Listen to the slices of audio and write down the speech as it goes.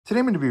Today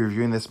I'm going to be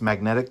reviewing this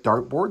magnetic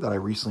dartboard that I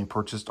recently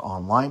purchased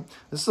online.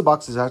 This is the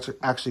box it's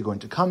actually going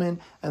to come in,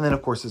 and then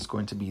of course it's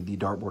going to be the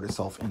dartboard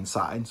itself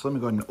inside. So let me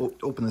go ahead and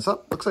open this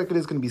up. Looks like it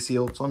is going to be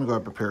sealed, so let me go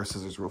ahead and prepare a pair of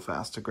scissors real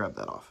fast to grab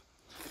that off.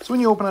 So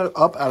when you open it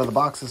up out of the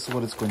box, this is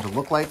what it's going to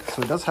look like.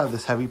 So it does have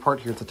this heavy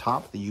part here at the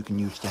top that you can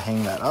use to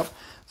hang that up.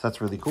 So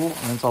that's really cool.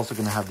 And it's also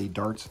going to have the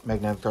darts,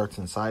 magnetic darts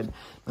inside.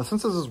 Now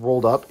since this is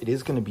rolled up, it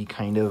is going to be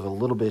kind of a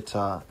little bit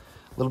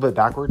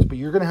backwards, but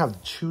you're going to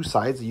have two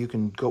sides that you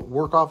can go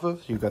work off of.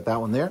 So you've got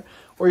that one there,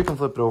 or you can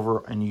flip it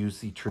over and use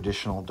the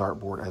traditional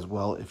dartboard as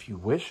well if you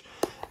wish.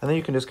 And then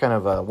you can just kind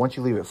of, once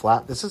you leave it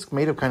flat, this is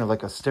made of kind of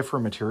like a stiffer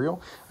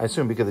material, I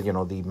assume because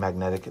of, the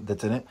magnetic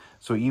that's in it.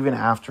 So even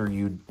after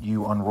you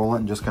unroll it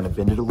and just kind of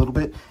bend it a little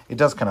bit, it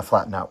does kind of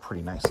flatten out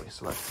pretty nicely.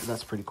 So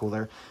that's pretty cool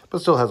there,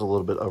 but still has a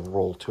little bit of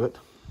roll to it.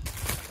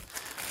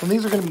 And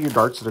these are going to be your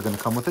darts that are going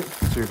to come with it.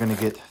 So you're going to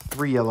get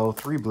 3 yellow,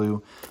 3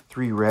 blue,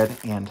 3 red,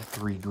 and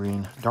 3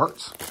 green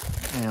darts.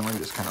 And let me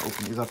just kind of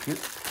open these up here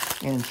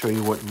and show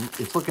you what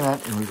it's looking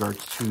at in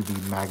regards to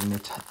the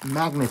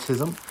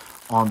magnetism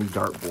on the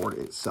dartboard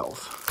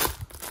itself.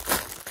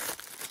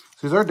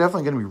 So these are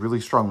definitely going to be really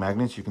strong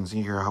magnets. You can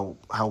see here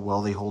how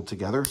well they hold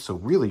together. So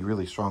really,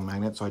 really strong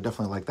magnets. So I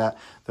definitely like that.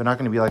 They're not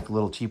going to be like the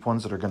little cheap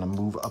ones that are going to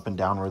move up and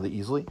down really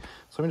easily.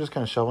 So let me just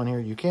kind of shove in here.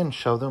 You can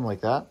shove them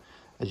like that,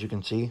 as you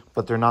can see,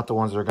 but they're not the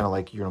ones that are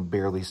going to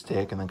barely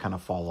stick and then kind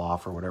of fall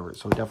off or whatever.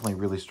 So definitely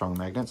really strong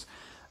magnets.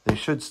 They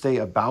should stay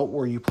about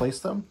where you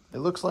place them, it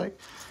looks like,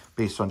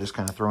 based on just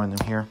kind of throwing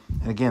them here.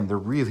 And again, they're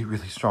really,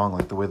 really strong.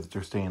 Like the way that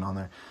they're staying on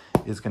there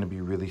is going to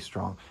be really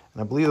strong.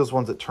 And I believe those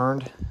ones that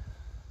turned,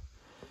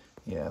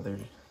 yeah,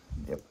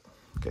 yep.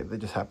 Okay, they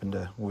just happened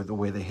to, with the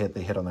way they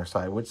hit on their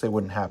side, which they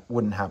wouldn't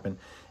happen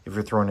if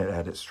you're throwing it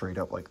at it straight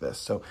up like this.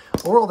 So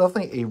overall,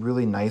 definitely a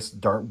really nice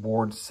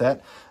dartboard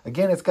set.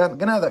 Again, it's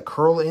gonna have that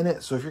curl in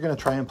it. So if you're gonna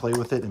try and play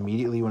with it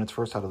immediately when it's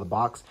first out of the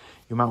box,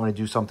 you might want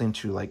to do something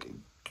to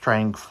try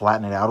and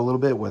flatten it out a little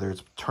bit, whether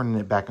it's turning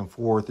it back and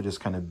forth or just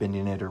kind of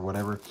bending it or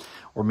whatever,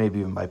 or maybe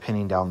even by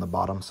pinning down the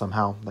bottom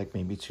somehow, like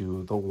maybe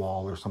to the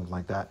wall or something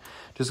like that,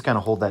 just to kind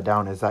of hold that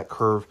down, as that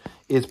curve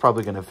is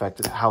probably going to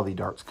affect how the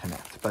darts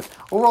connect. But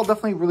overall,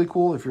 definitely really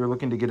cool if you're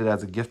looking to get it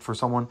as a gift for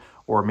someone,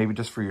 or maybe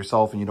just for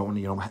yourself and you don't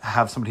want to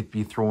have somebody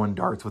be throwing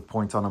darts with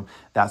points on them,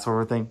 that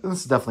sort of thing. This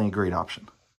is definitely a great option.